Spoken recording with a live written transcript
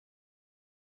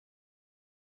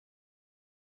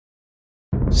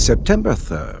September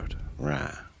 3rd.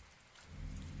 Right.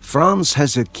 France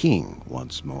has a king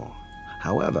once more.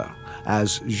 However,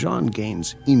 as Joan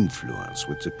gains influence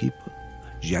with the people,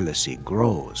 jealousy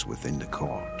grows within the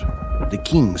court. The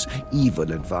king's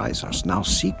evil advisors now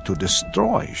seek to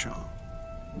destroy Joan.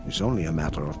 It's only a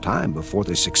matter of time before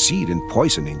they succeed in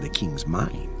poisoning the king's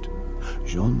mind.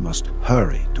 Joan must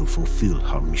hurry to fulfill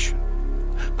her mission.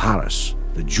 Paris,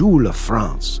 the jewel of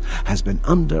France, has been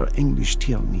under English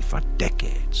tyranny for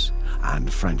decades,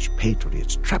 and French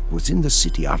patriots trapped within the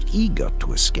city are eager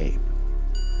to escape.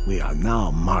 We are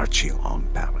now marching on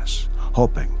Paris,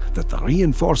 hoping that the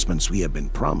reinforcements we have been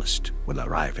promised will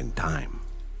arrive in time.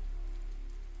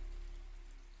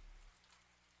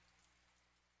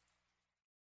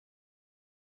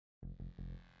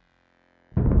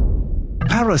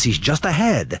 Paris is just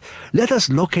ahead. Let us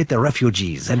locate the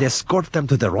refugees and escort them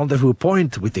to the rendezvous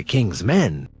point with the king's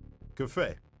men. Que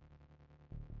fait?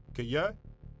 Que y a?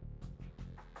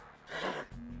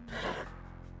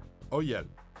 Oyel.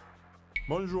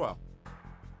 Bonjour.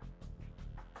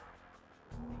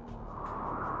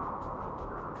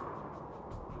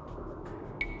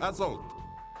 Assault.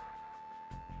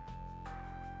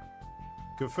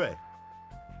 Que fait?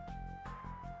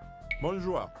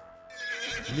 Bonjour.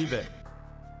 L'hiver.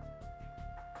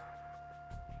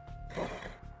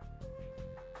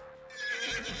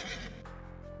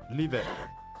 L'hiver.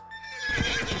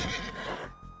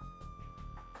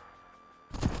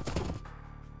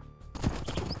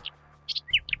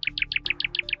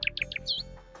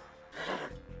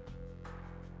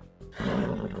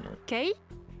 Okay.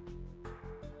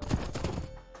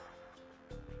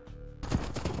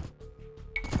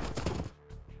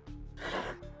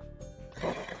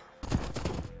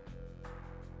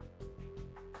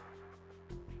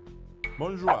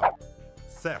 Bonjour.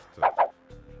 Certes.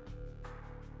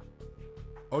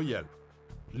 Oyel.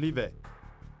 L'hiver.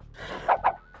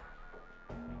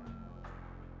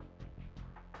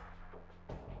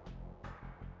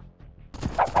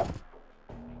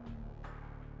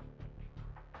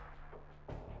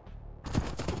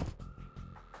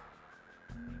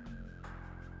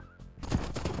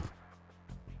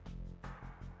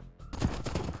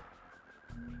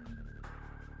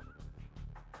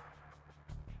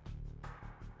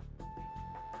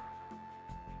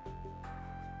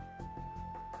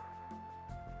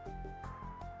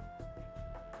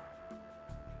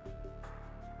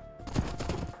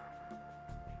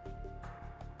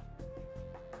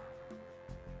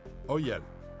 Oyel.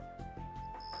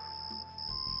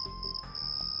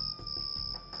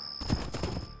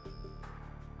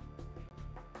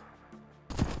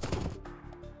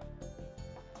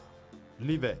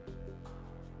 L'hiver.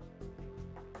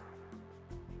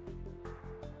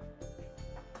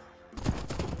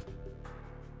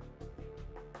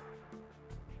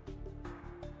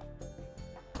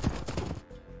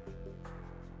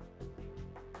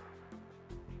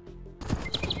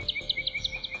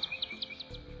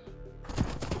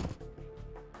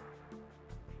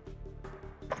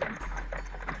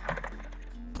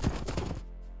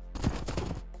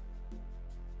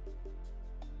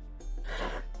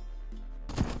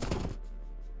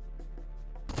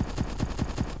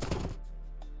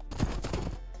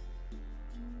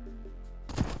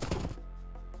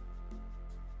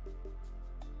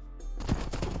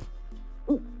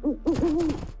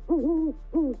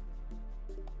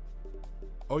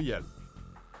 Oyel.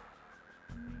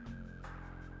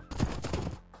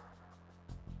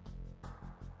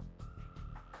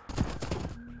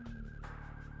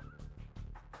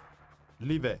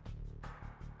 L'hiver.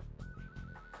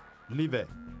 L'hiver.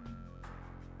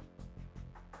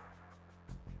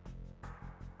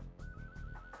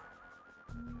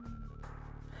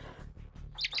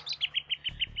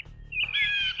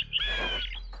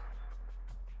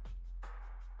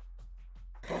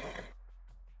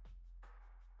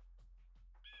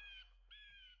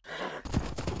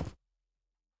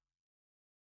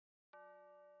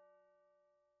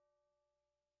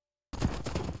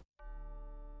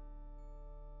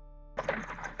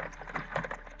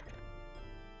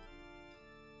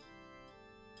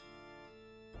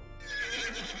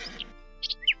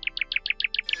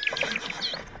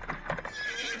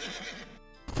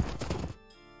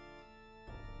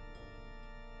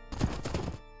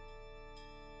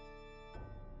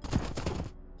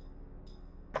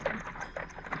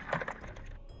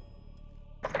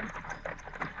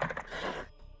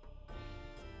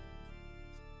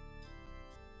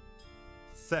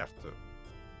 Certes.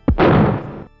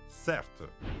 Certes.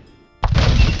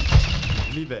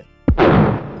 L'hiver.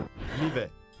 L'hiver.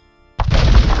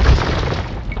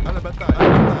 À la bataille. À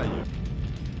la bataille.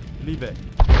 L'hiver.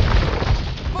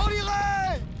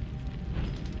 Morirez!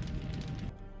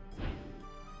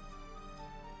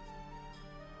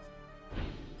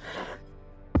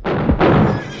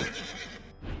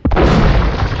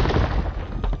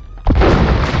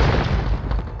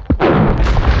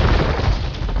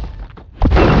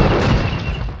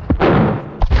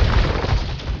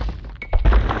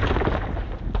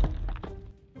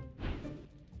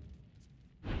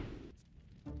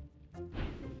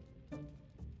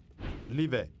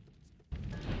 L'hiver.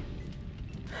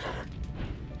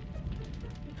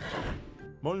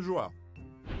 Bonjour.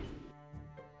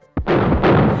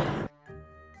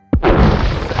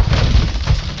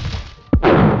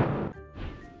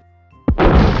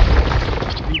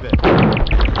 L'hiver.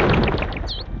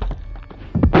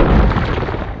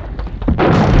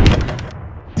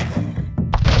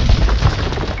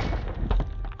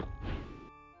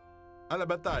 À la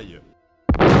bataille.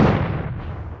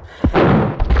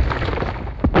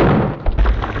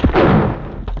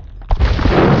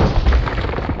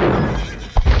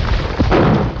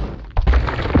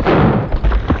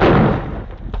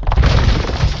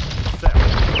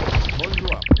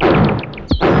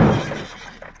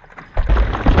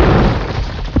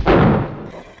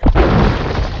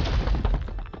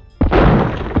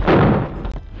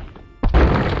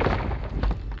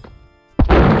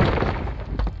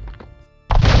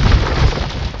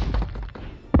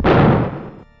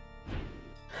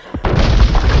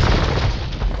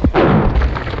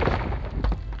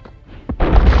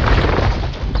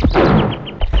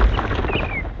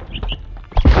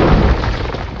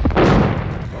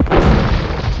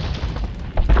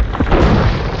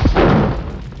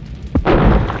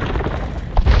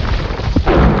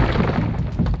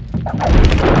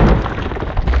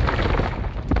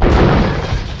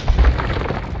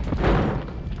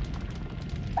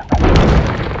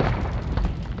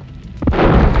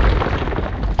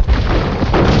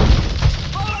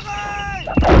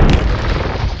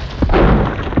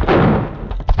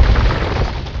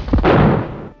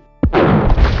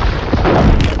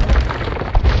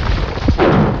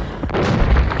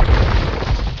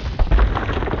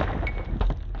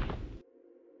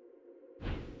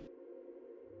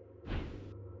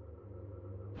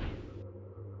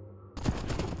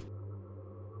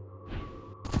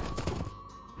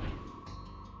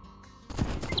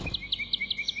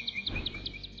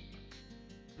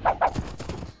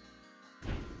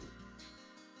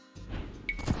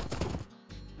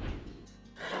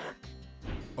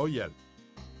 Oyel.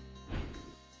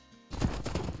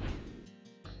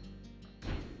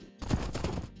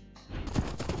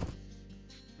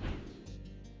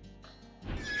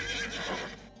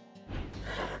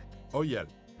 Oyel.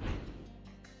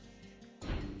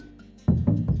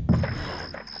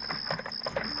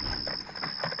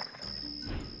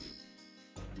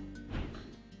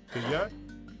 Cueilleur.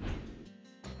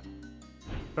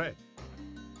 Prêt.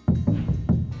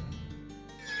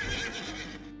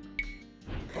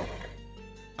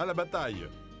 À la bataille.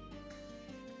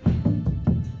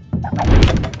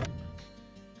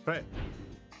 Prêt.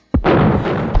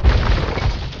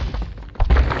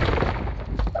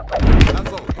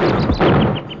 Assaut.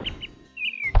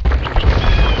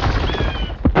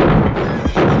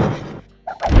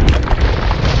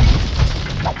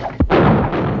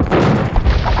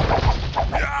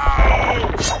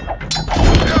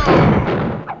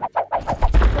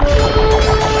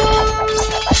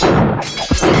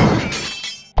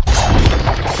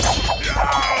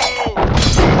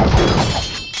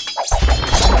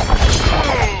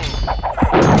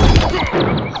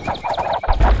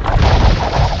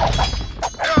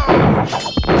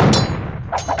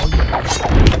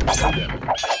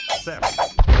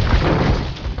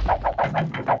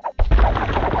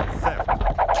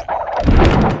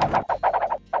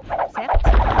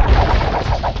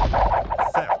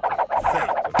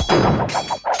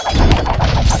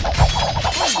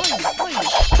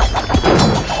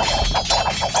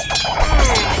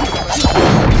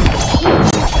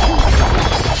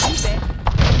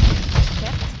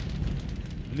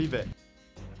 L'hiver.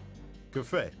 Que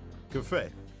fait? Que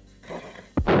fait?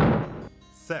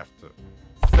 Certes.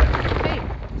 Certes. Fait,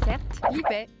 certes,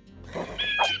 l'hiver.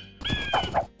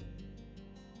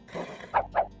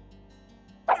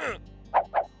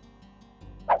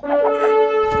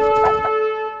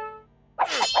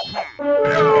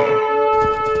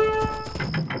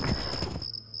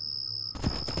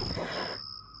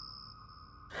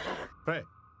 Prêt.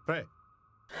 Prêt.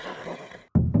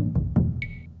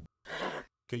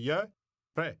 Cueilleur.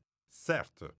 Prêt.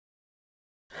 Certes.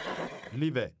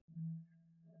 L'hiver.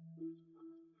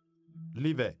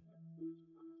 L'hiver.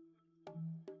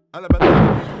 À la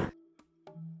bataille.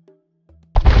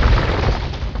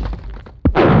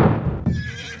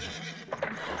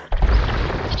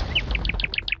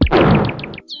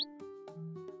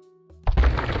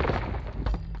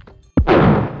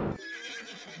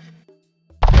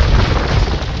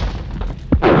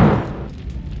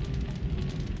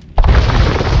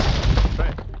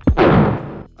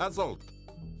 Assault.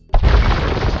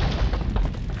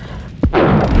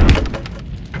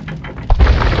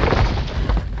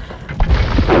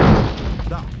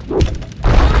 Da.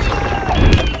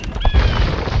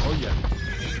 Oh yeah.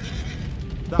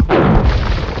 Da.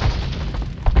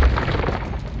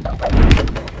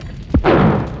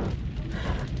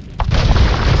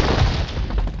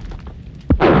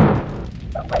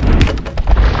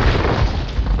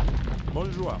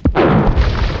 Bonjour.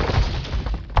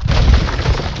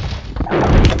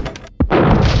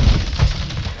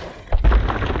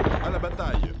 À la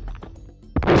bataille.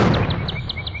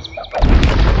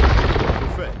 Je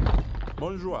fais.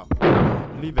 Bonjour.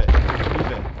 L'hiver.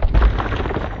 L'hiver.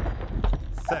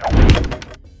 Certes.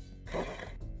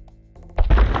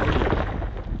 Oh yeah.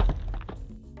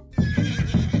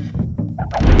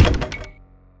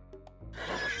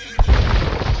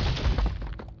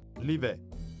 L'hiver.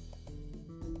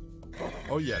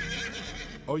 Oh yeah.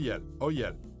 Oh yeah. Oh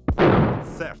yeah.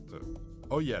 Certes.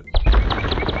 Oh yeah.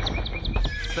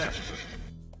 Certes.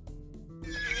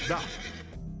 Da.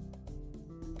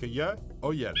 Cueilleur.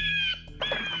 Oh yeah.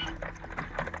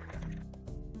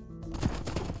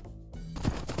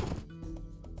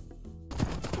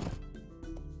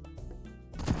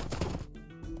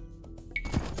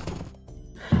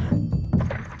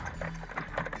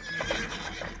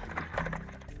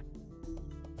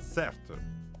 Certes.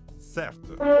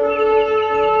 Certes.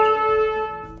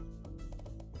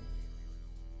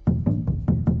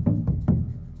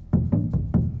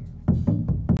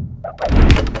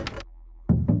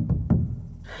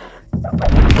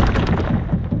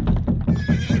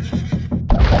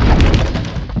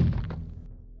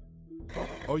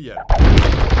 Oh yeah.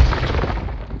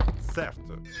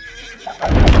 Certes.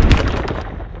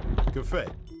 Que fait?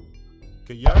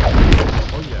 Cueilleur?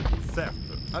 Oh yeah. Certes.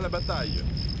 À la bataille.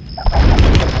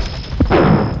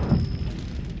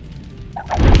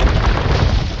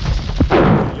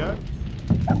 Cueilleur?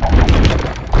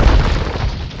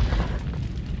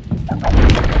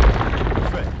 Que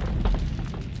fait?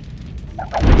 À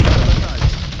la bataille.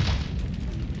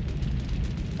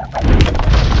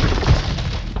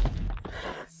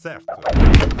 Certes.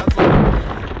 Assaut.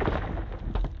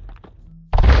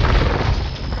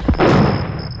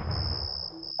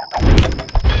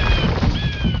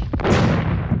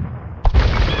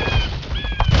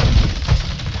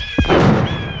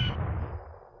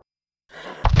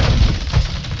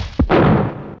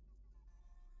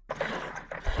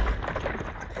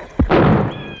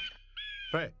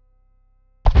 Prêt.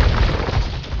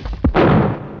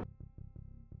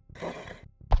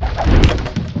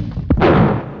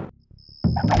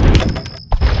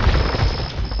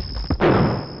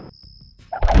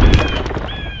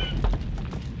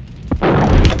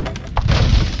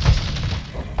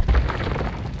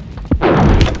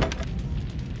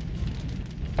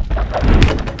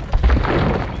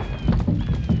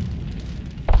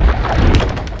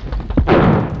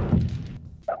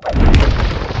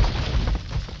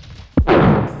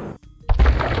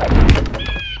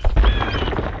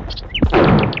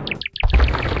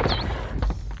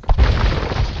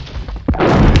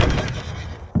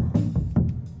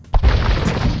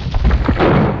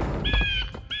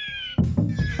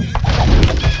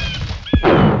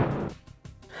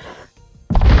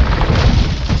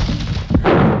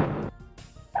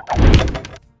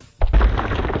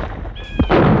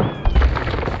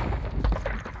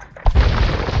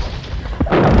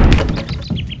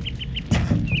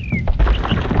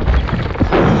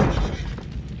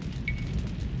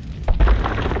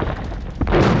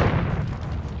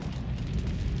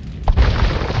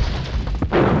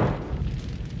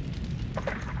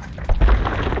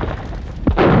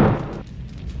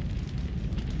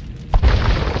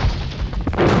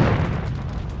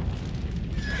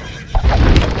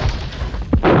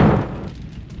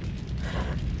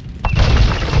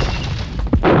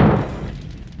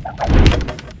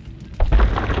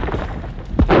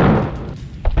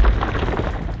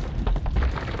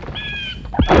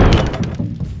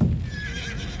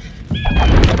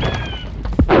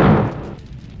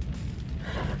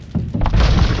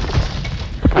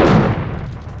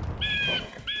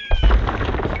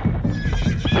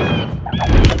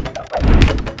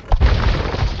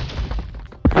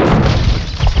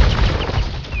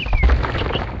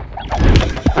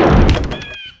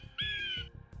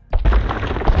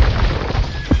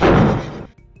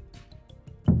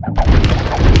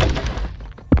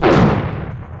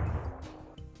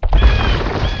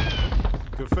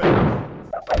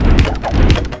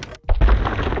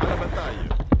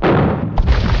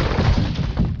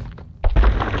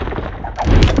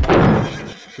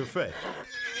 Que fait?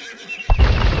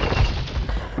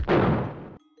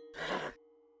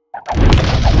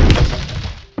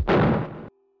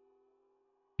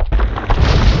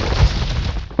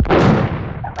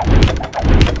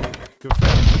 Que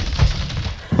faire?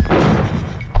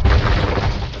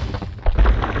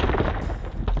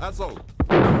 Assaut.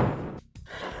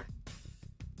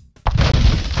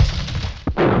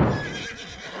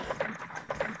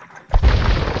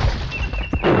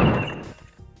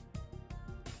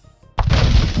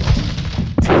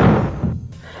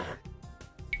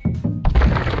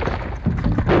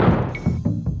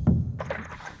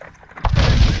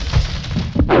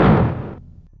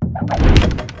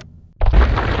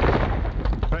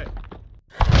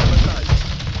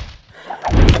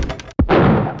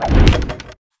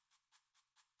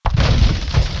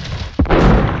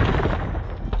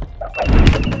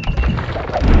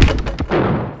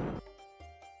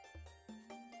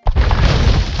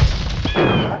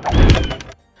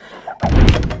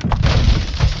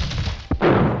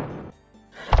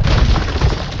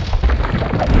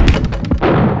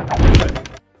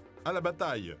 À la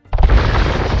bataille.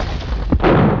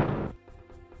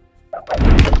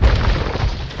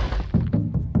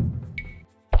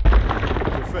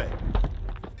 Que fait?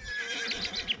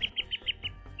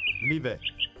 L'hiver.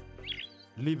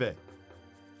 L'hiver.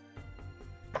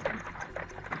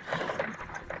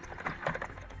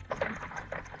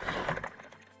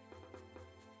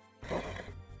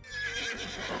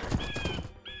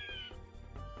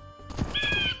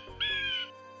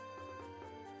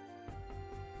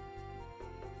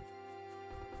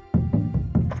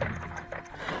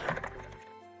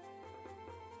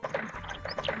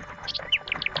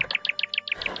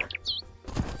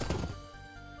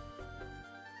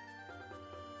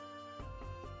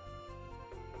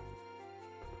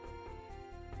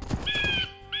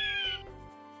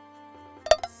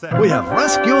 We have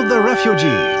rescued the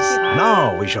refugees.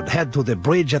 Now we should head to the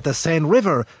bridge at the Seine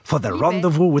River for the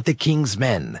rendezvous with the king's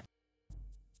men.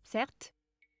 Certes.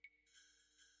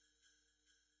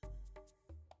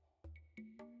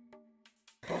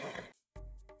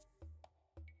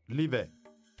 L'hiver.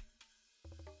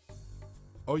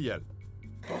 Oyel.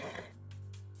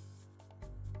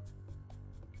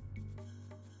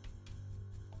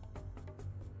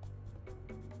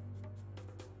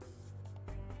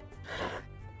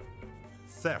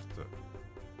 Certes.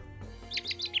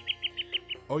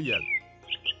 Oyel.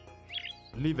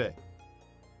 L'hiver.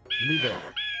 L'hiver.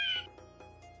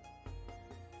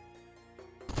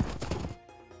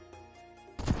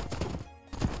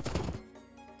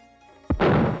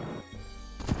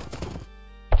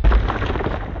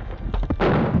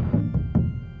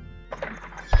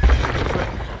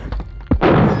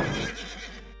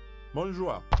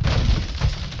 Bonjour.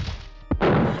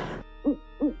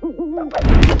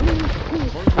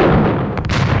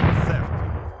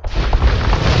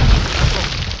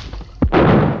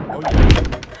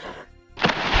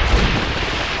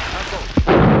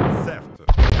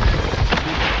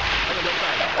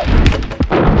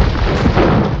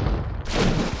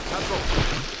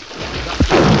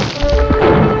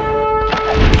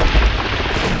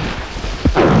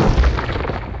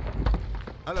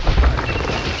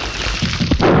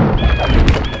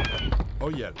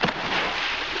 Oh yeah.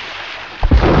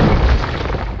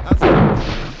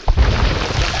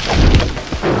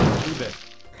 L'hiver.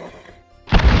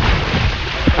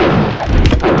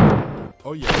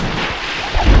 Oh yeah,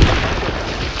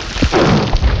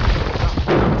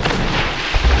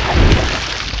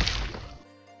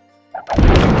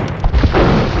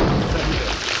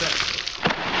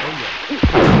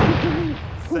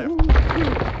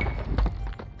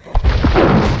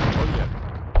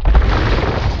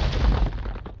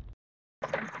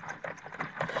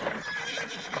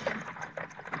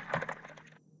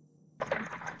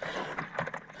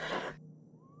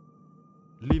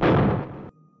 l'hiver.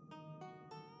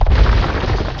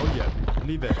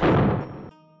 L'hiver.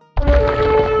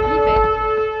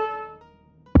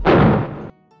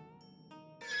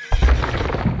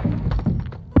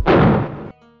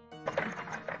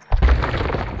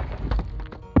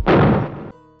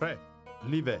 Prêt,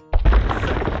 l'hiver.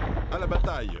 À la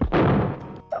bataille.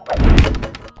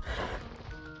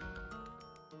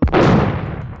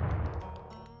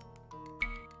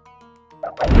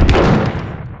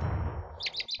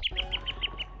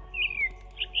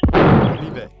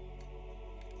 L'hiver.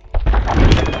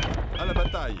 À la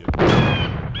bataille.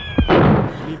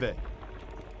 L'hiver.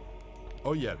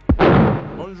 Oh yeah.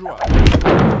 Bonjour.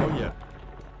 Oh yeah.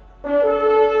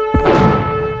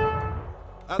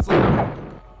 Assaut.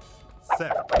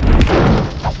 Certes.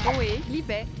 Oui,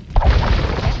 l'hiver.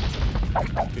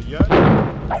 Cueilleur.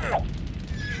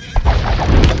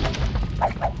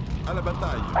 À la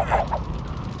bataille.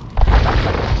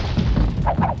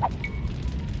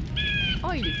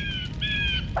 Oil.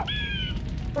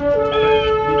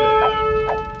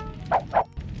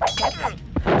 L'hiver.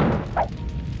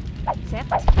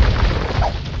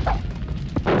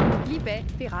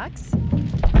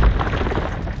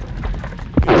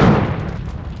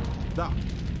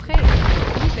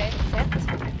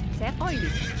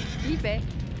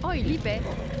 Oil. Libé.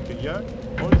 Che gli è?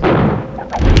 Oil.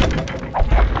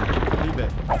 Libé.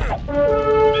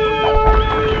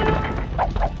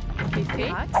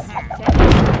 Effet. Axe.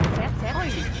 Certes.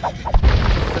 Oil.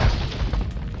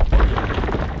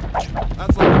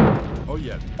 Oh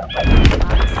yeah.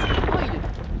 Axe. Oil.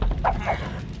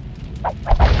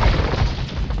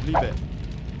 Libé.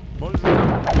 Bonjour.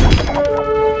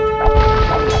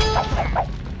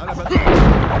 À la bataille.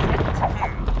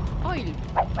 Oil.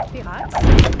 Pirax.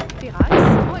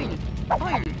 Oil.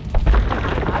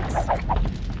 Pirax.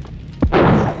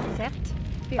 Certes.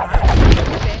 Pirax.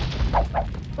 Libé.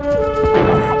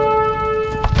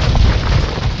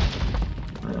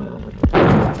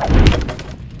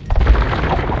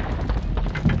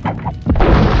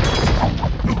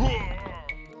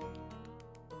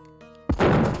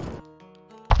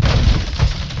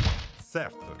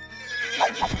 Certes.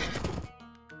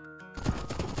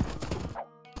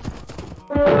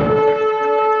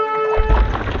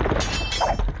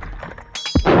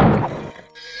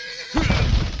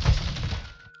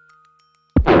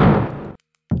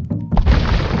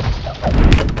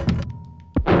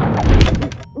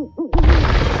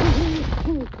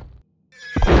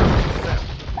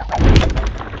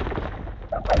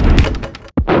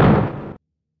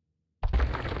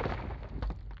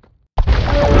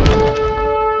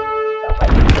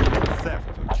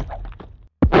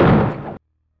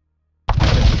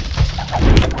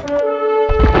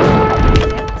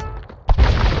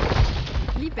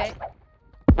 Libé.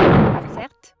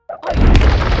 Certes. Oil.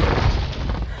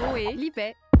 Oe.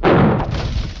 Libé.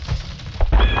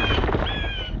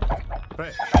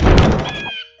 Prêt.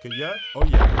 Che gli è? Oh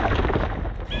yeah.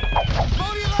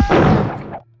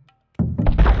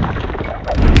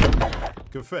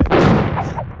 Que fait?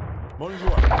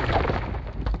 Bonjour.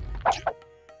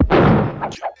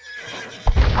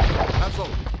 Assaut.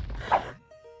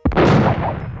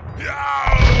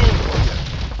 Oh yeah.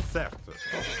 Certes.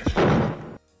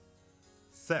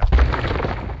 Certes.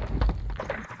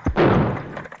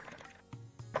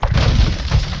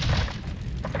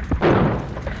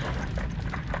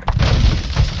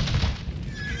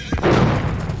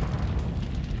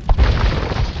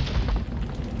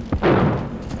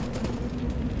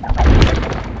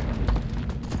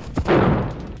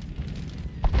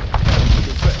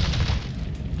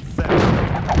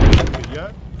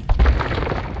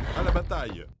 À la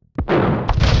bataille.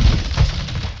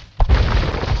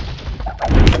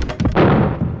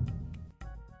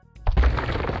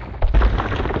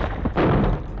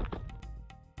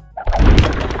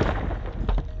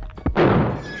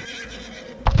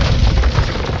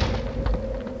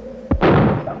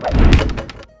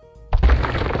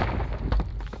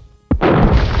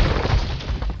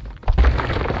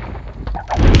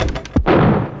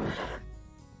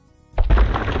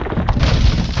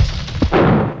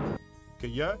 Che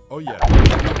gli è? Oh yeah.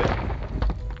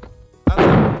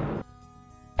 Assaut.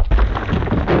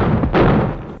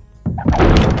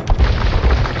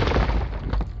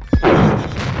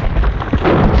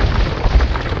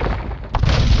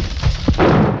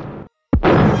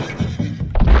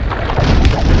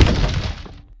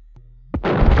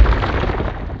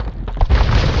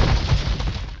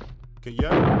 Che gli è?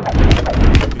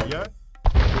 Che gli è?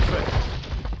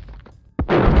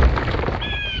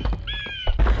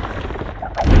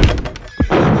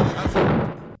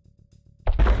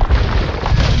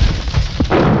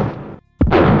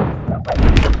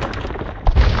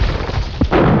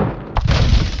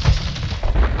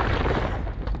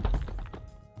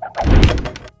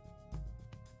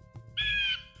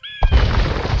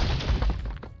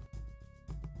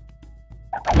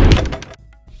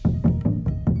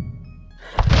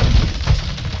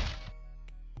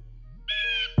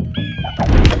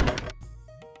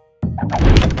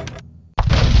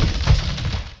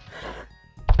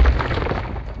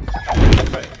 Che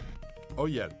fai? Oh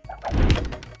yeah.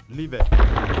 Livet.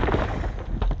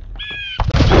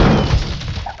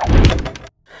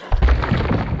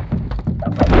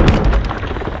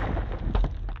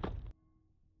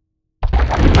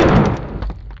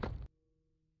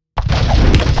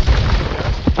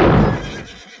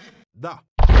 Da.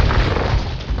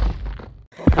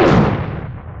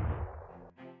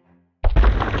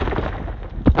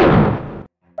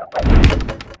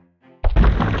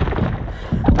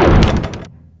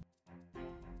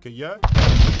 Che gli è?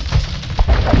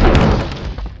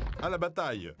 Alla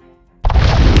battaglia.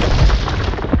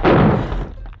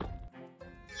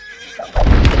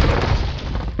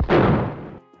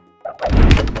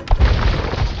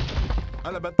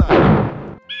 Alla battaglia.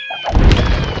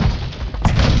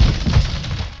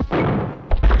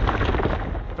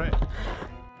 Pre.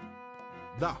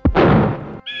 Da.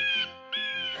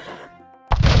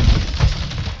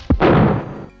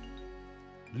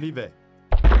 L'y vais.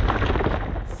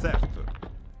 Certes.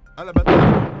 À la bataille.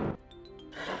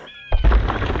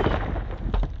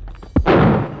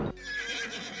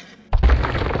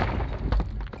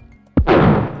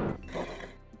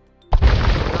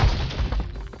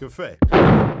 Que fait?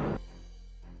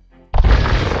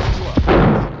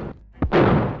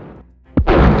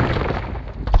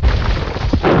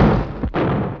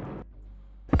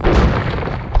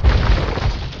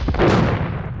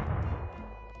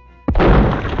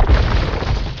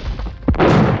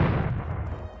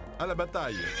 À la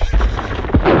bataille.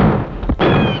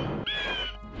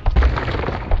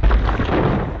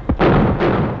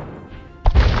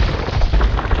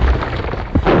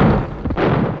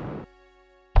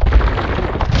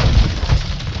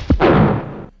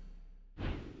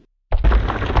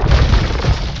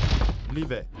 L'y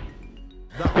vais.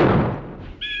 Da.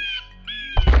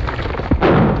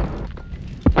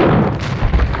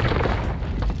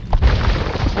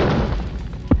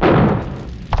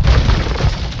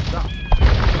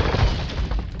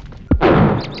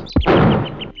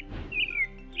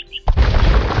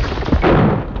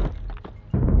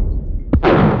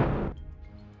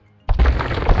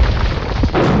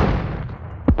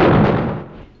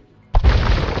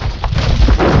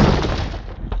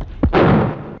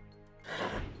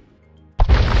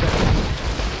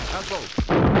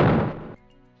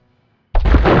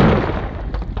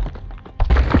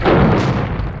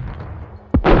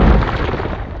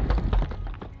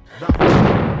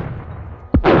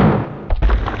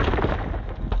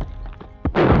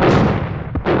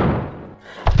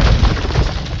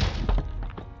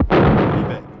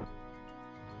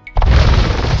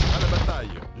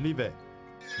 L'y vais.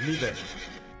 L'y vais.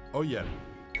 Oyer.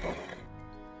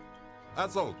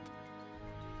 Azot.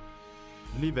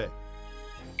 L'y vais.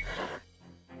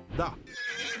 Da.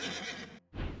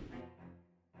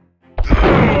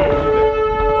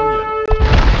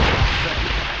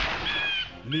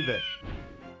 L'y vais.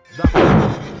 Da.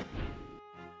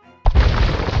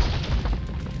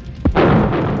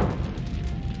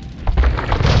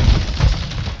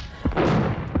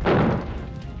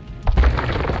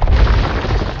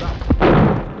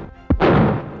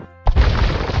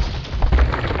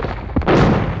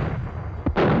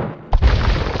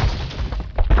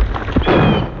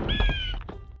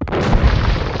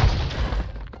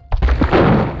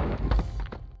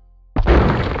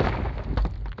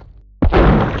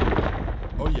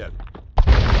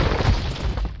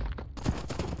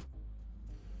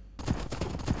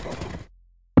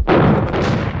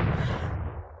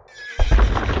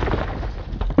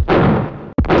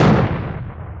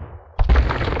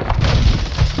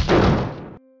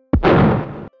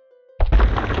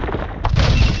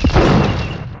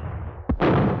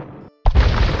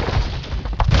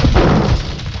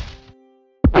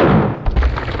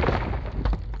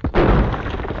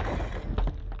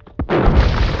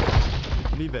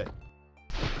 L'y vais.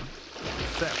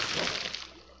 Certes.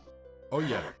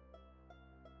 Oyer.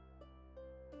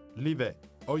 L'y vais.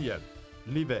 Oyer.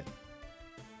 L'y vais.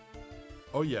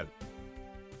 Oyer.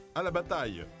 À la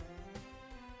bataille.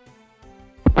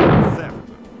 Certes.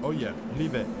 Oyer. L'y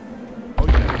vais.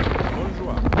 Oyer.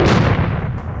 Bonjour.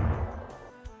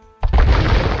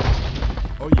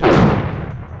 Oyer.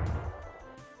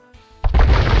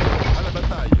 À la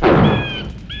bataille.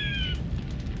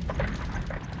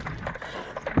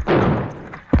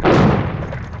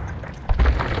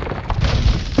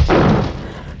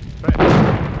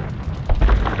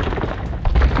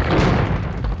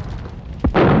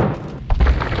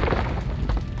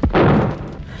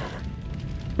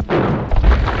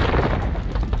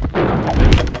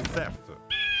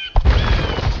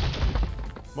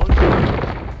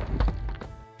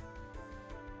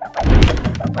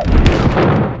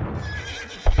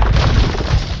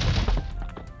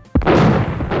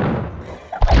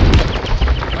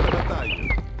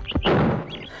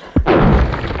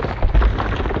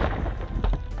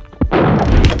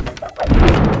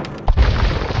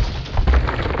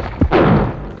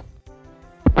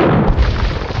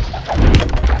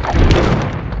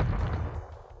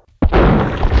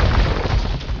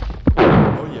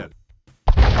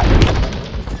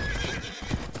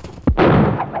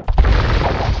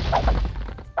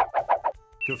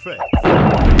 Que fait?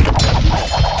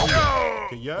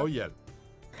 Oyel.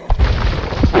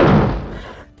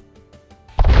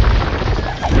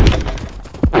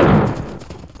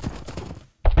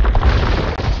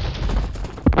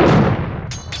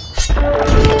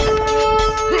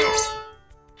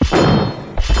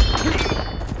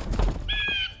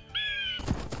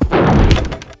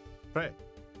 Prêt.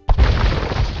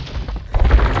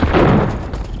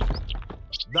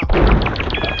 Da.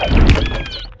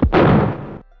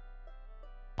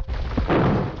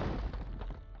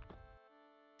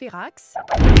 Pirax.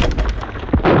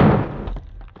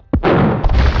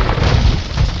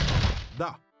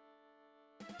 Da.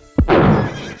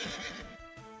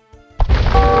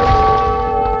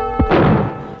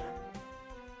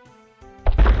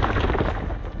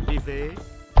 Livet.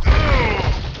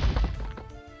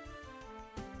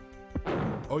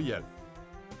 Oyel.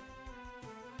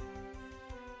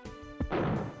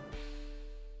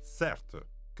 Certes.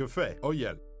 Que fait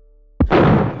Oyel?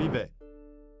 Livet.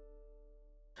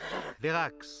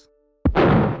 Verax.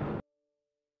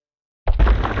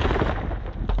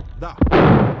 Da.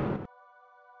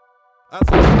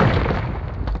 Assaut.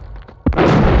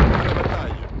 À la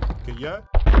bataille. Cueilleur.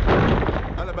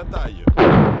 À la bataille.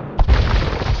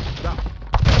 Da.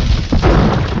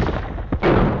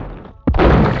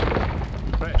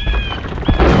 Prêt.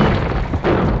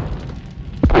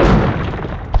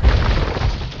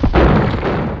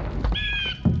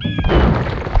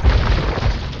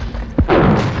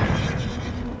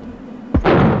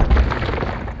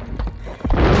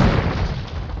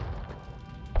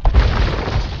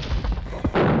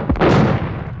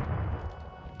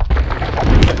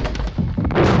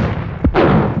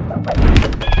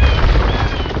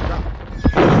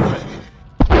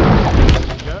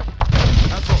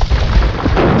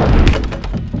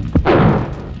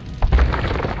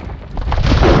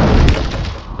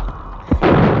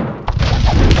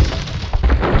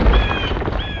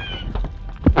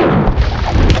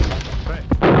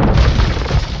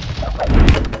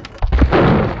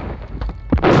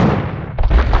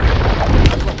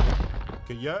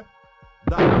 Cueilleur.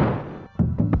 Da.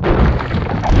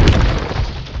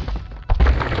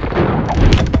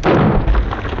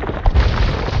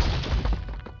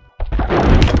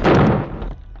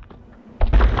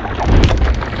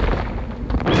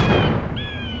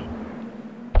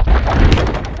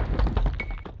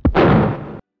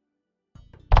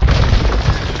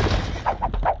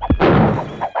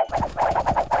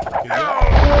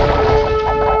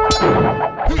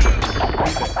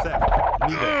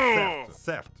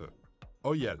 Certes.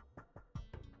 Oyel.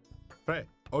 Prêt.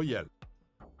 Oyel.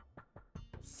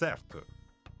 Certes.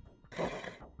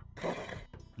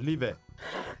 Livet.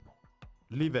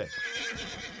 Livet.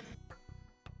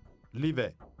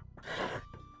 Livet.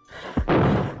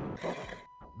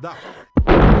 Da.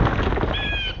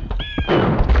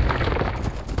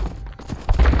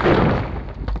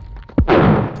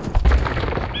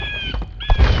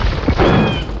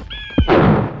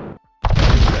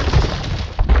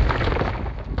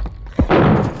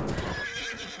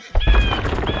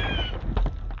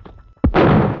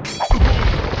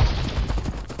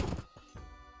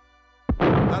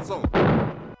 Assaut.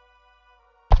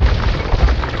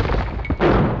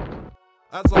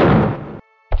 Assaut.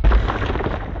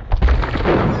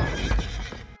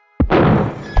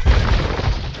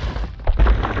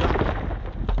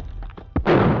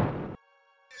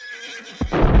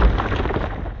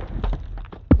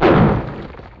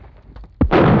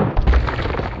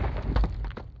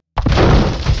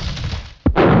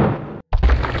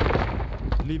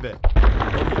 Livet.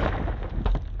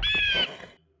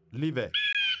 Livet.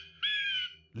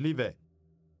 Livet.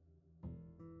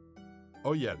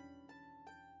 Oyel.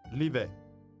 Livet.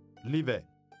 Livet.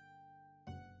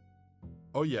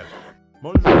 Oyel.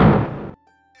 Bonjour.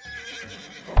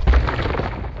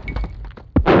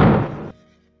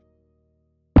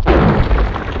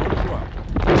 Bonjour.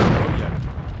 Oyel.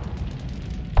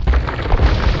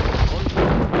 Bonjour.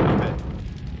 Livet.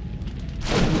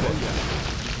 Oyel.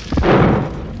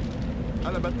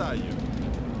 À la bataille.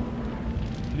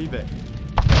 Livet.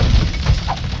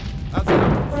 Assaut.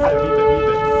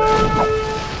 Livet.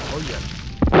 Oyel.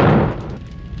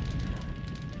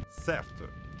 Certes.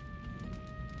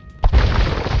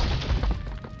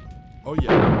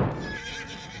 Oyel.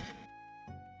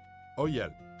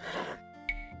 Oyel.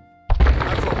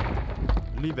 Assaut.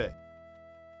 Livet.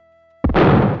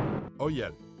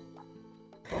 Oyel.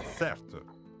 Certes.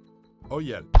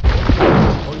 Oyel.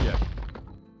 Oyel.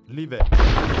 Livet.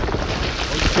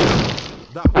 Oyel.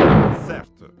 Da.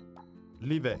 Certes.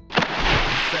 Livet.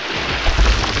 Certes.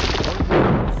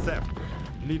 Certes.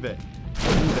 Livet.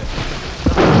 Livet.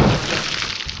 Da.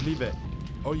 Livet.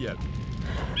 Oyel.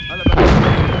 À la bataille.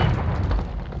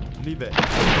 Livet.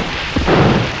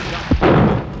 Da.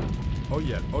 Livet.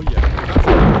 Oyel. Oyel.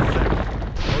 Certes.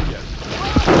 Oyel.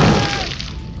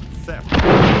 Certes.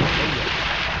 Oyel.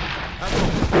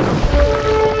 Assaut.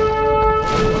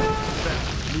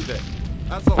 Certes. Livet.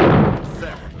 Assaut.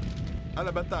 Certes. À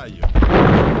la bataille.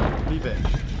 Livet.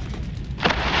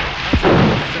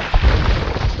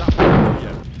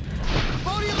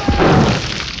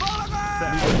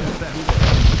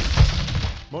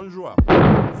 Bonjour.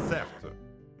 Certes.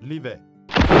 Livet.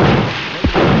 Livet.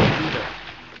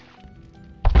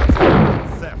 Assaut.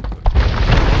 Certes.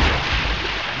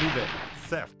 Livet.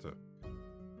 Certes.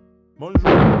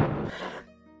 Bonjour.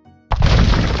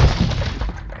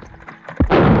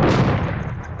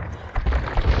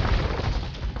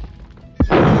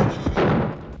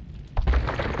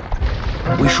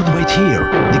 We should wait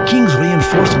here. The king's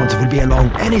reinforcement will be along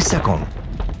any second.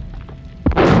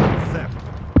 Certes.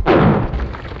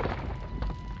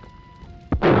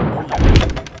 Oh yeah.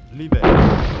 Livet.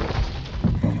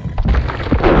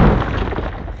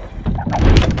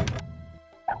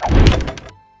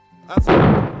 Assaut.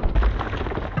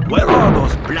 Where are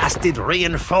those blasted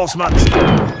reinforcements?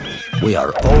 We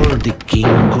are all the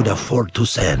king could afford to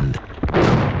send.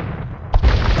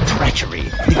 Treachery.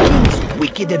 The king's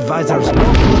wicked advisors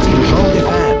want to see Joan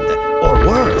defend. Or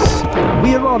worse,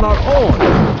 we're on our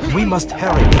own. We must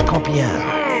hurry to Compiègne.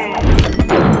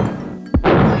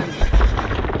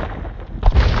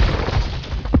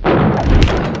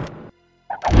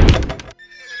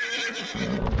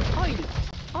 Oil.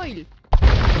 Oil.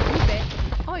 Livet.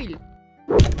 Oil.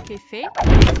 Café.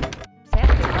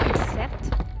 Certes. Oil. Certes.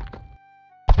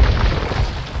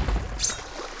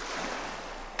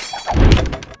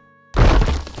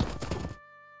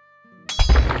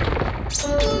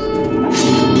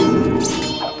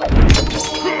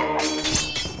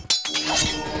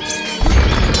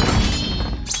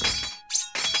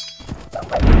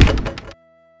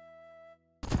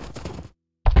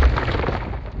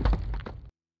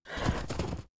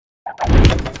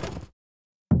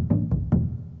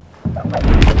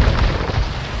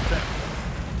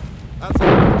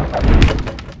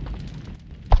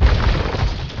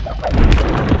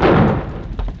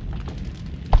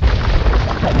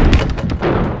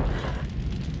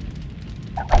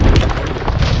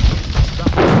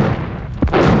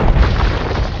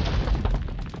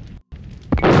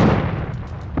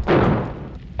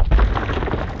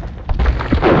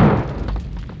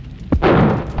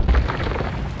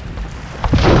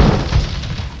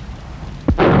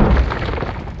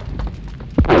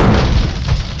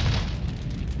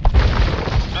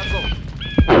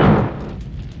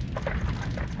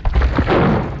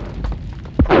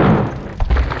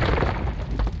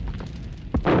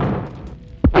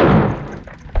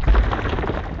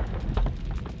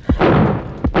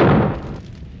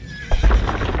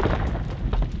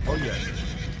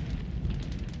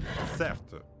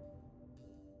 Certes.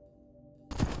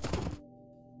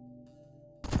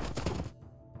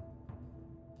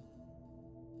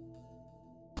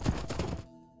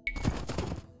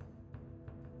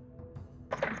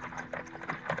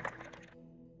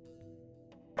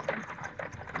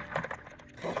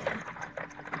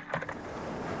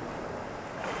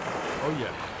 Oh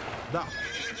yeah. Da.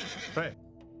 Prêt.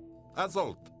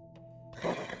 Assault.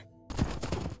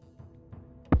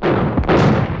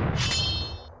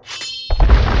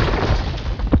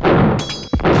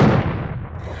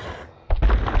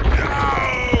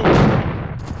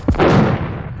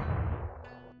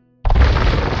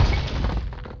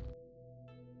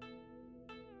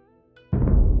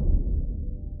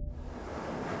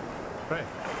 Prêt.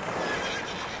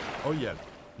 Oh yeah.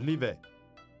 Livet.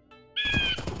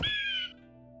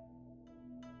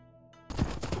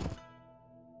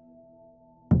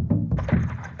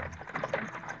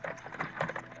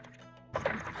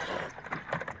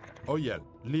 Oyel,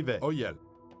 livet, oyel.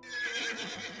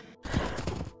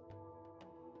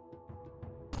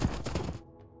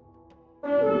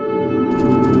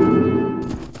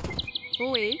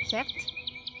 Oé, certes.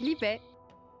 Livet.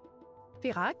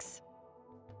 Virax.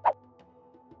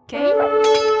 Kay.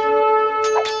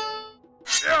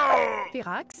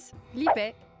 Virax.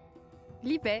 Livet.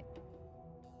 Livet.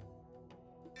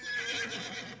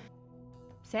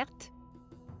 Certes.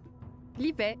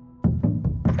 Livet.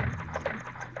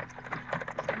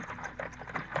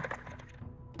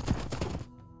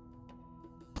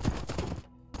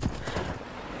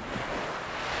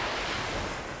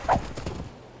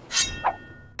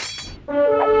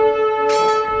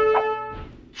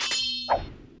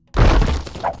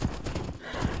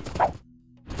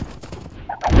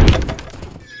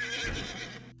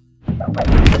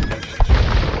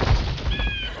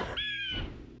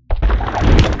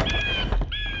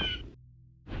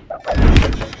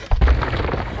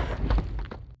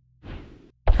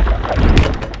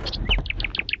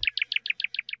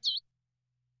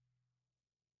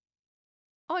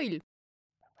 Oil.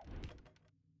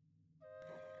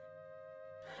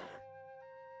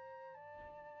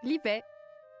 Livet.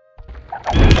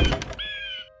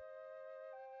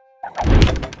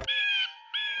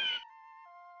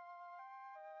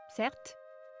 Certes.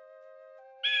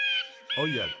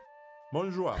 Oyel.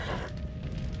 Bonjour.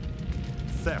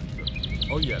 Certes.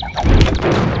 Oyel.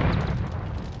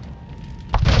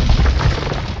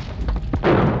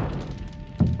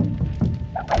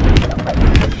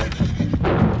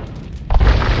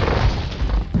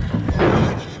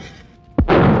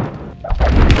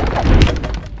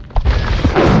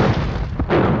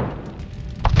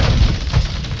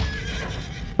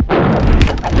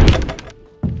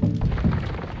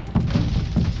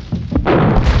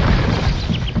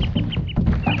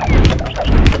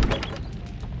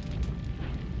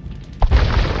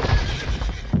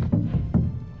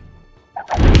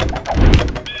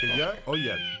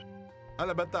 Oyel. À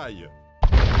la bataille.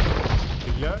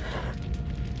 Crieur.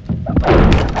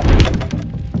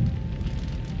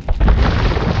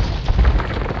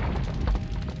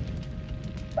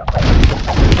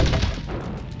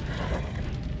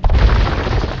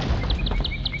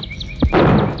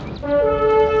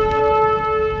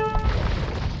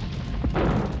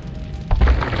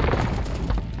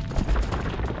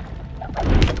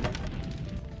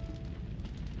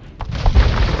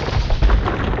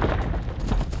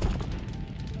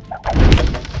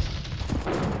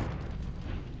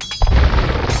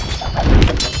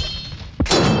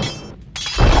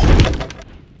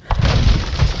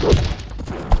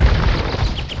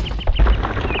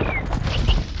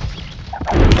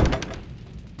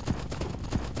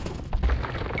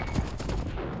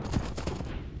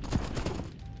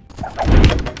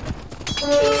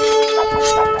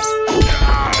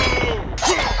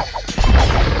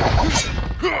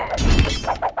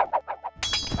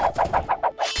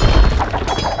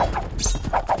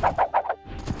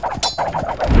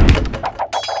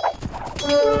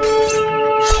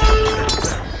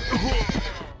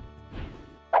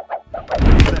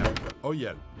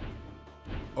 Oyel.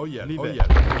 Oyel. Oyel.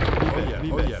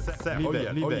 Oyel.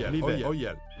 Oyel. Oyel.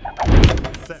 Oyel.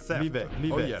 Livet.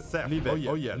 Oyel. Livet.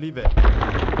 Oyel. Livet.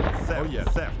 Oyel.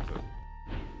 Certes.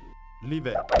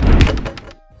 Livet.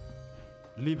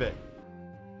 Livet.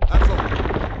 Assaut.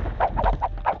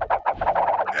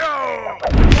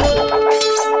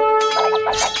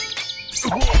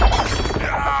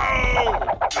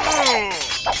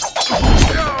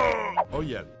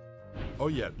 Oyel.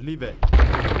 Oyel. Livet.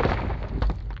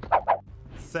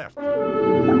 Certes.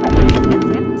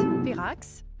 Certes.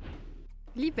 Pirax.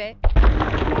 Livet.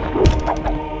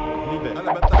 Livet. À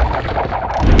la bataille.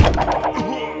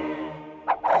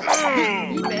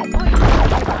 Livet. Oil.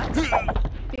 Pirax.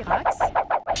 Pirax.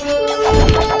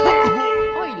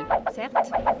 Oil. Certes.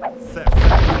 Certes.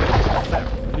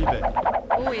 Certes. Livet.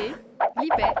 OE.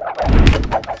 Livet.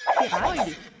 Pirax.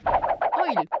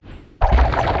 Oil.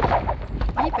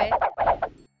 Livet.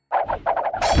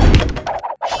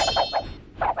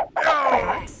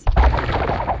 Pirax.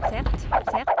 Certes.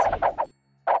 Certes.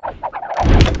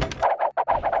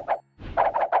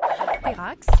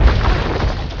 Pirax.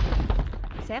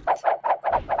 Certes.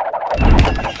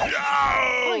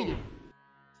 Oil.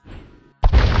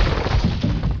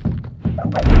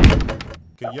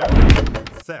 Cueilleur.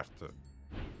 Certes.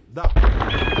 Da.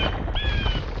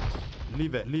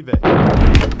 Livet. Livet.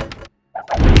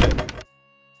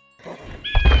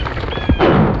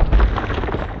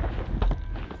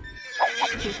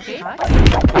 Pirax.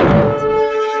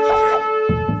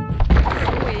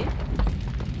 OE.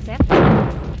 Certes.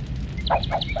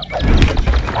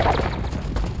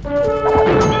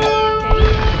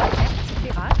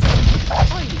 Pirax.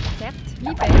 Oil. Certes.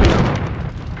 Livet.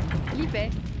 Livet.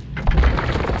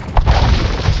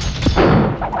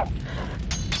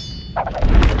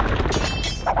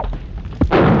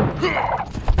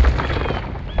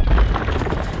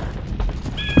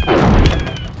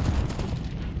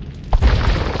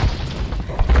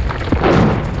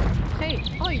 Prêt.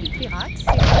 Oil. Pirax.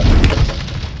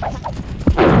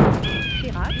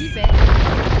 Pirax.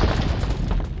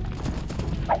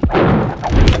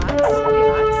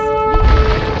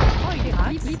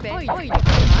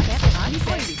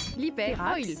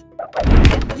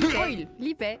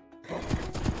 Livet.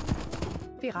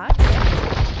 Pirax.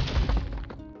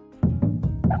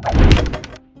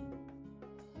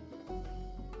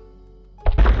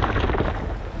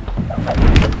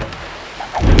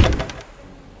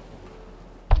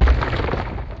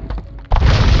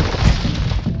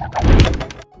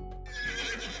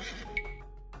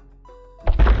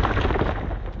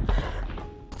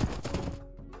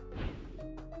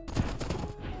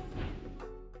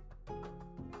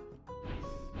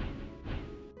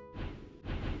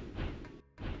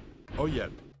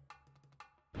 Oyel.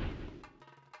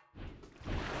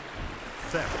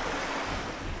 Certes.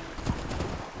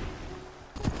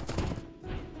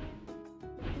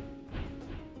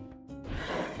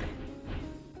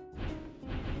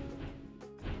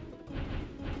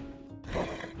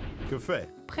 Que fait?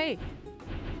 Prêt.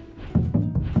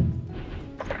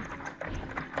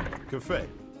 Que fait?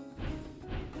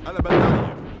 À la bataille.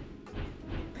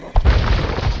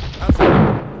 Assaut.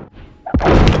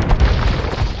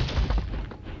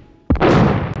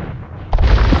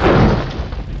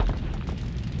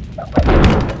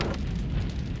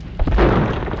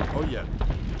 Oh yeah.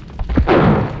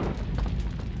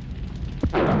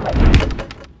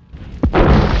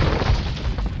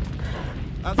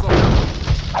 Assaut.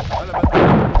 À la bataille.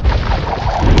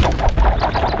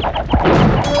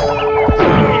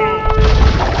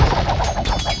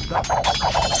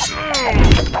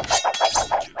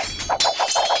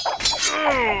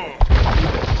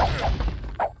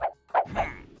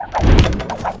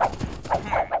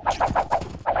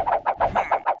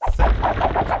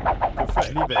 Que fait?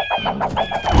 L'hiver.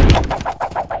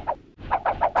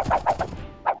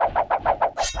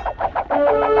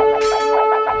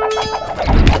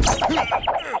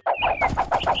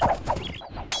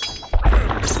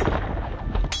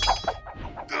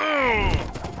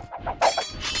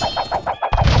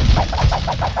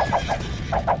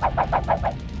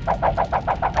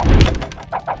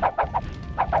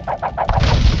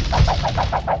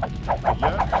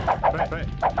 Prêt, prêt.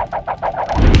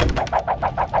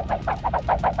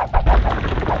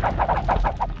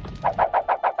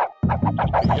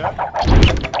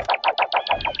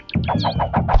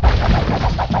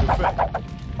 Que fait?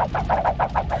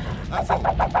 Assaut.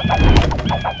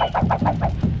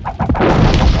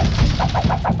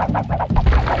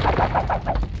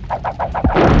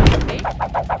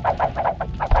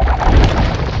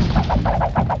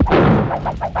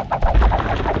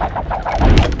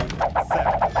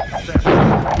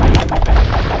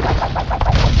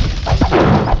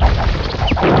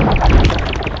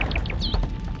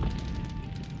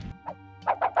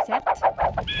 Certes.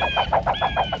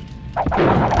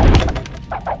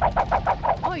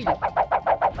 Oil.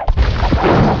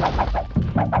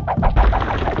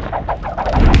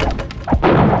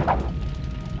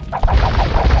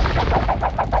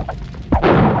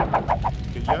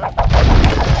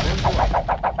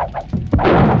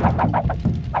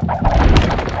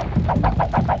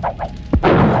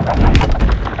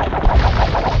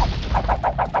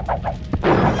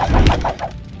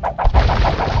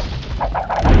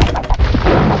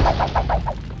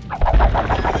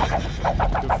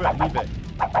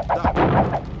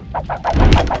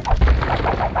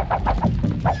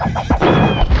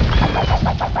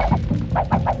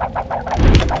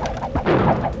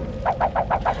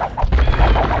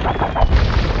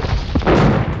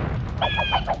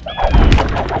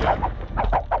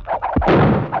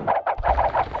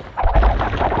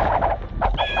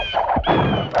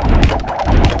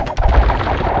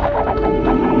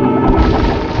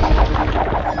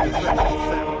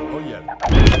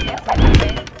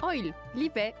 Oil.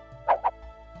 Libé.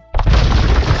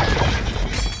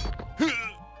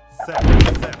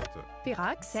 Certes.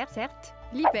 Pirax. Certes.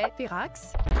 Libé.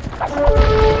 Pirax.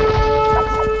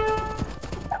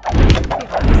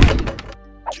 Pirax.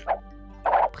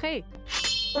 Prêt.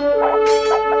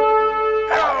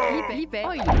 Libé. Libé.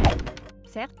 Oil.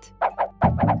 Certes.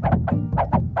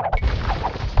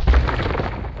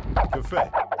 Que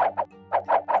fait?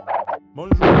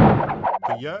 Bonjour.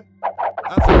 Cueilleur.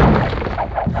 Assaut.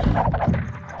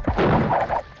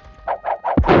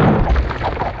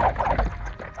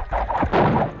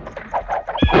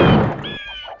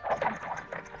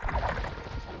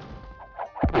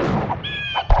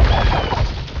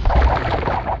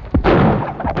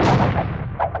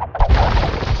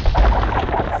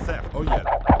 Oh yeah.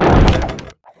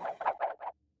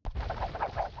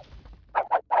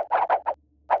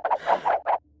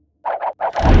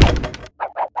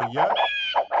 Cueilleur.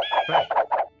 Prêt.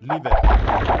 L'hiver.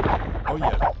 Oh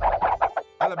yeah.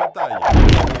 À la bataille.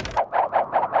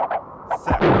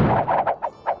 Cercle.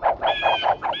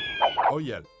 Oh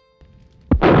yeah.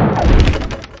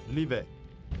 L'hiver.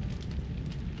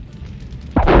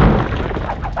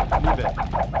 L'hiver.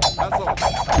 Assaut.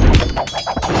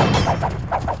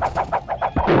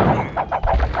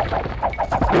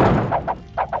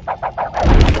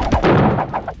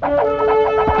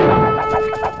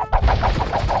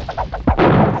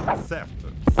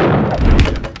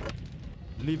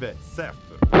 Libé, certes.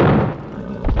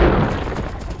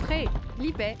 Prêt.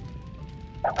 Libé.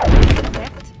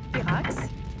 Certes. Pirax.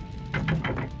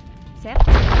 Certes.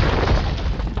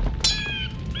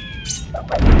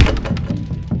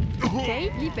 Ok.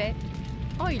 Libé.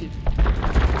 Oil.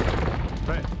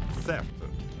 Prêt, certes.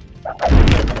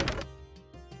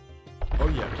 Oh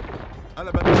yeah. À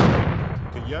la bataille.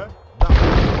 Cueilleur, d'armes.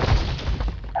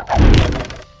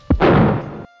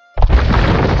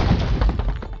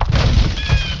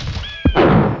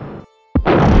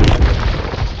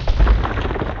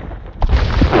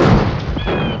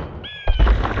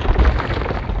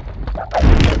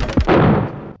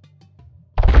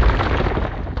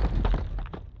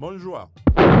 Bonne joie.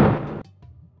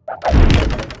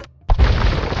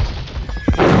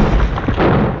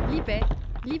 Libet,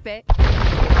 libet,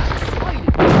 Verax, oil.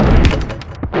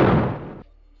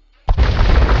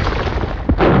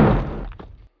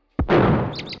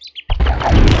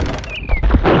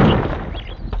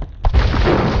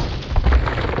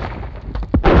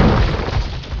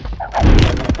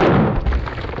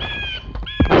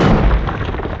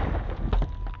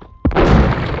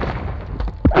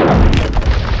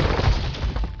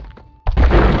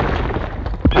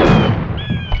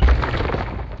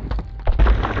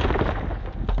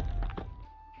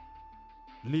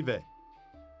 Livet.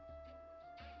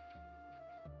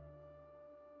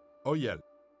 Oyel.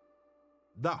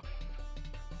 Da.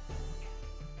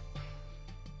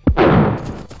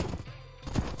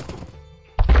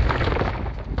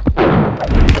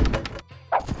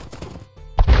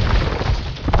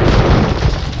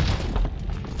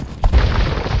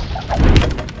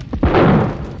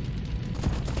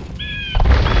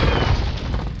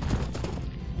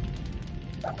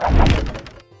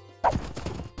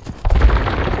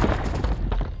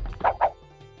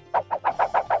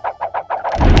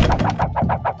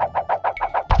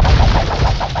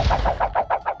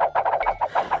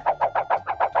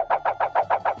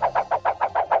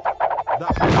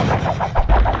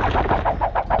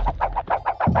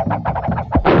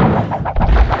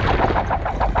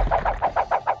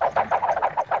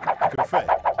 Que fait?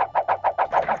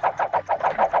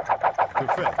 Que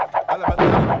fait? À la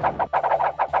bataille.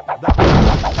 Da.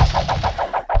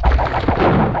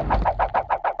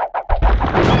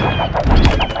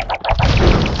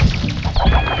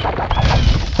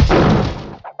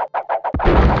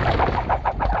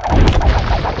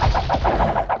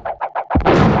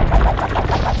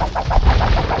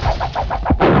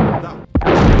 Da.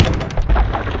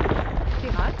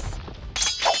 Verax,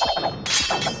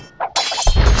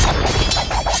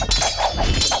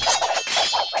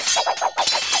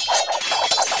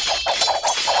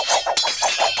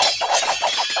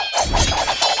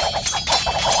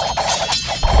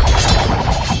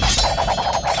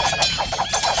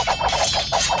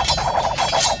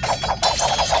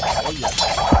 Oyel.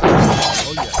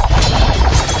 Oyel.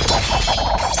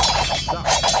 Da.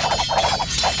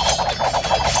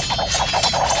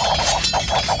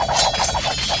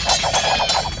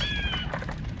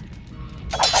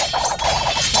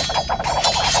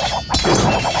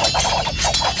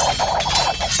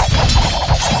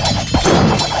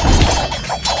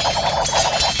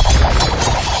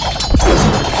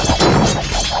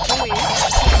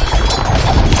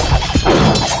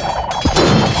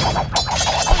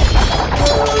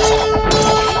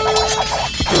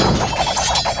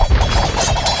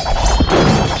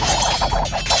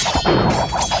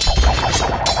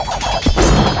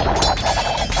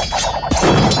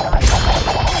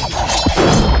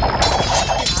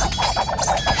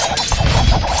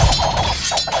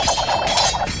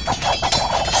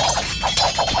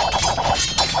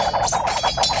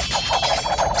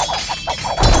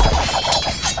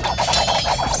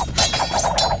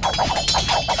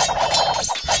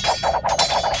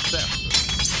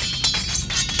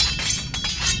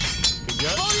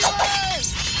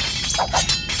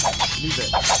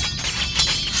 Livet.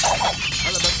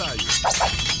 À la bataille.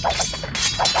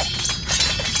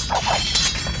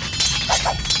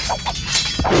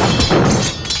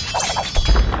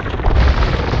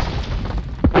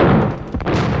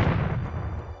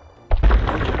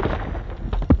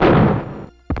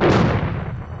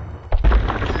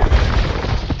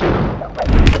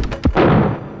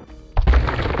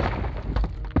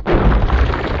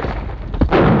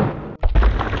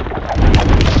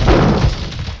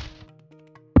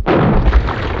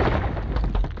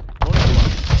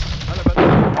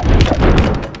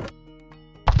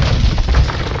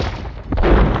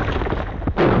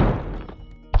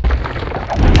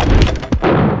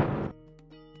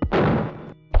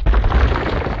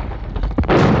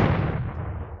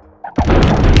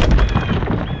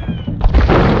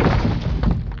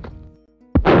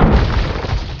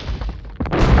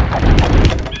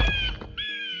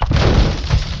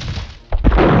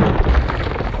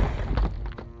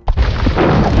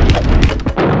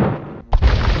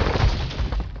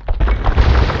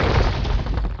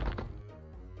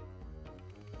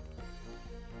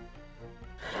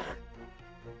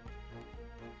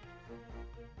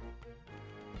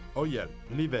 Oyel,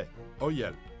 Livet,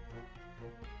 Oyel.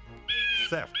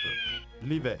 Certes,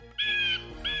 Livet.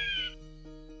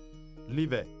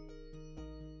 Livet.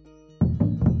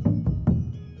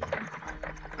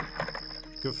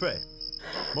 Que fait?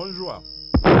 Bonne joie.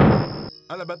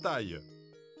 À la bataille.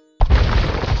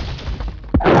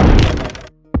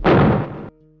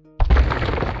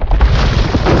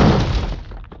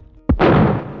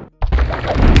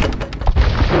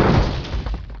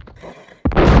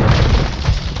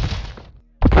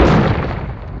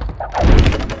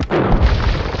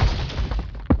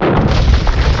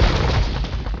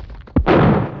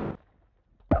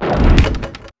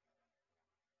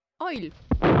 Oil.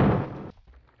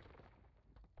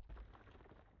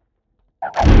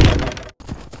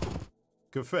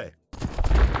 Que fait?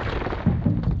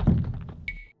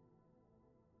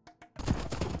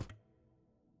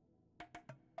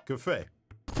 Que fait?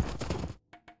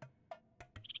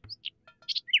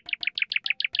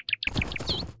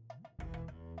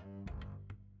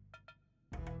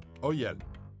 Oyel.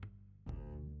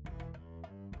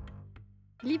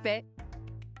 Livet.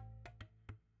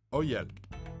 Oyel.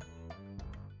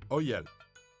 Oyel.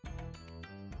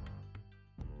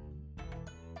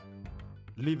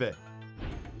 Livet.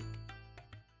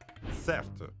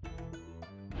 Certes.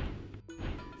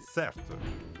 Certes.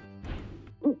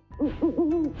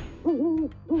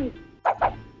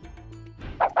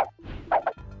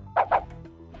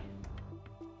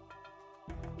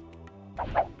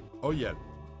 Oyel.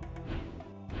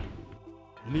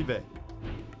 Livet.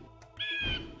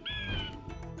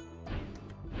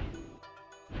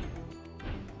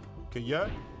 Cueilleur.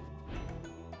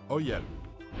 Oyel.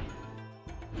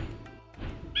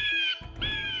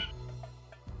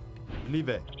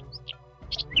 Livet.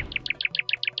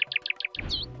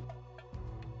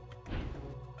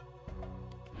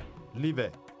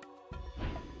 Livet.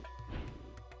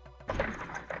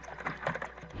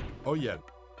 Oyel.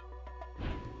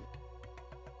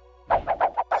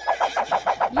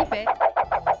 Livet.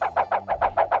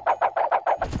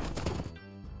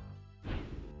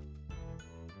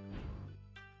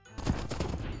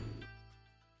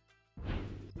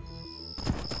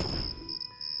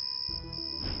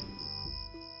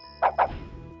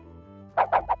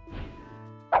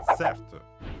 Certes.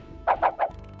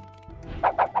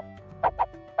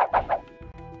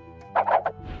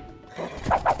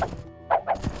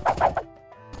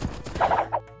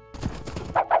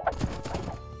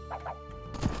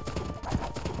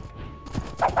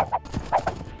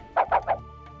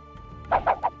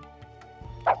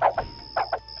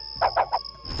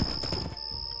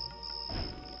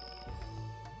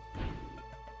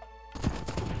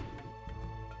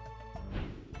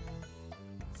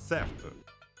 Certes.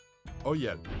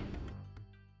 Oyel.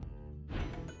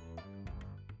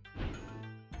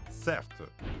 Certes.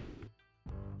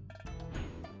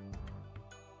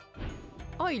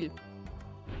 Oil.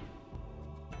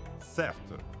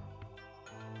 Certes.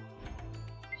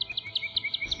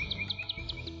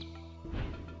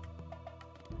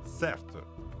 Certes.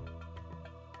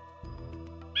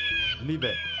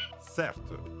 Livet.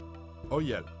 Certes.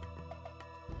 Oyel.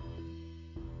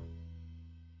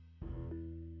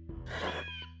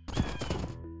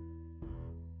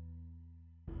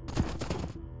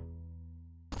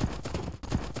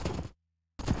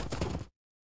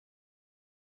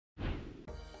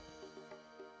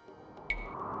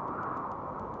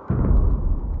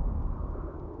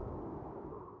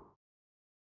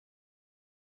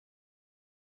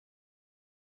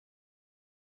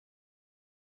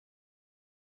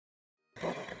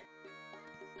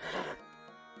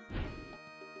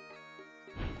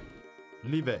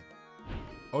 Livet.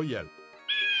 Oyel.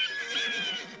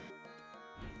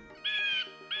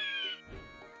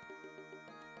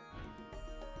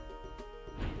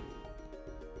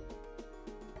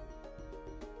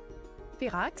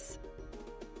 Virax.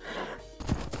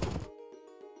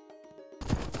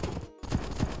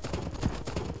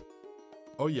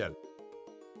 Oyel.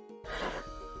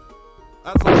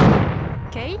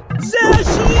 Ascendant. Kay. There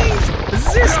she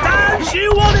is! This time she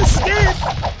won't escape!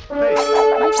 Livet.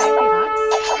 Virax.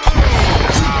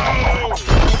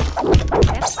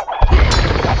 Yes.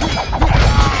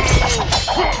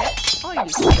 Oil.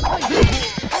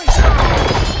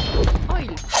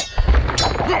 Oil.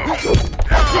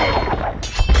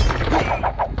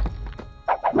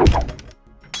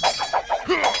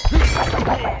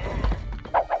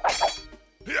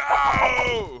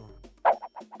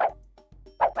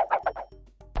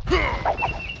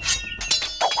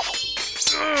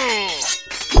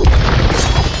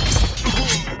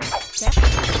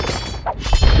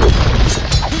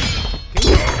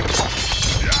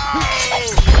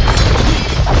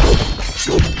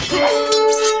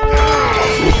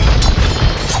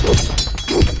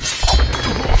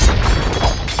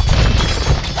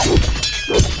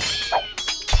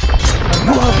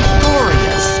 You are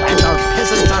victorious, and our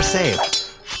peasants are safe.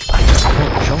 I just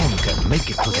hope Joan can make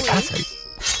it to the castle.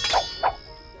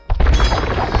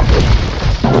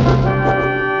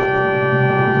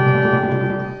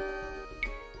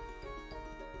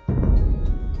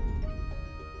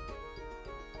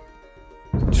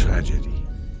 Tragedy.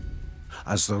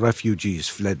 As the refugees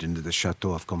fled into the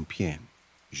chateau of Compiègne,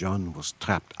 Joan was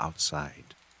trapped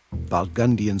outside.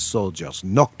 Burgundian soldiers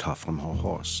knocked her from her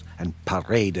horse and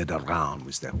paraded around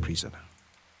with their prisoner.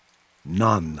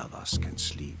 None of us can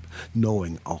sleep,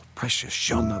 knowing our precious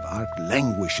Joan of Arc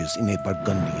languishes in a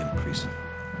Burgundian prison.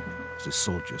 The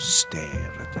soldiers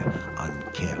stare at the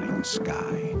uncaring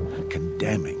sky,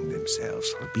 condemning themselves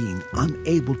for being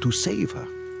unable to save her,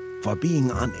 for being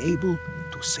unable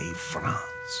to save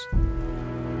France.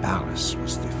 Paris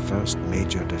was the first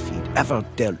major defeat ever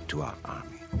dealt to our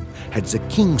army. Had the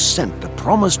king sent the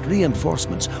promised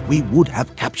reinforcements, we would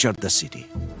have captured the city.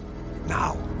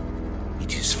 Now,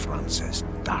 it is France's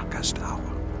darkest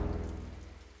hour.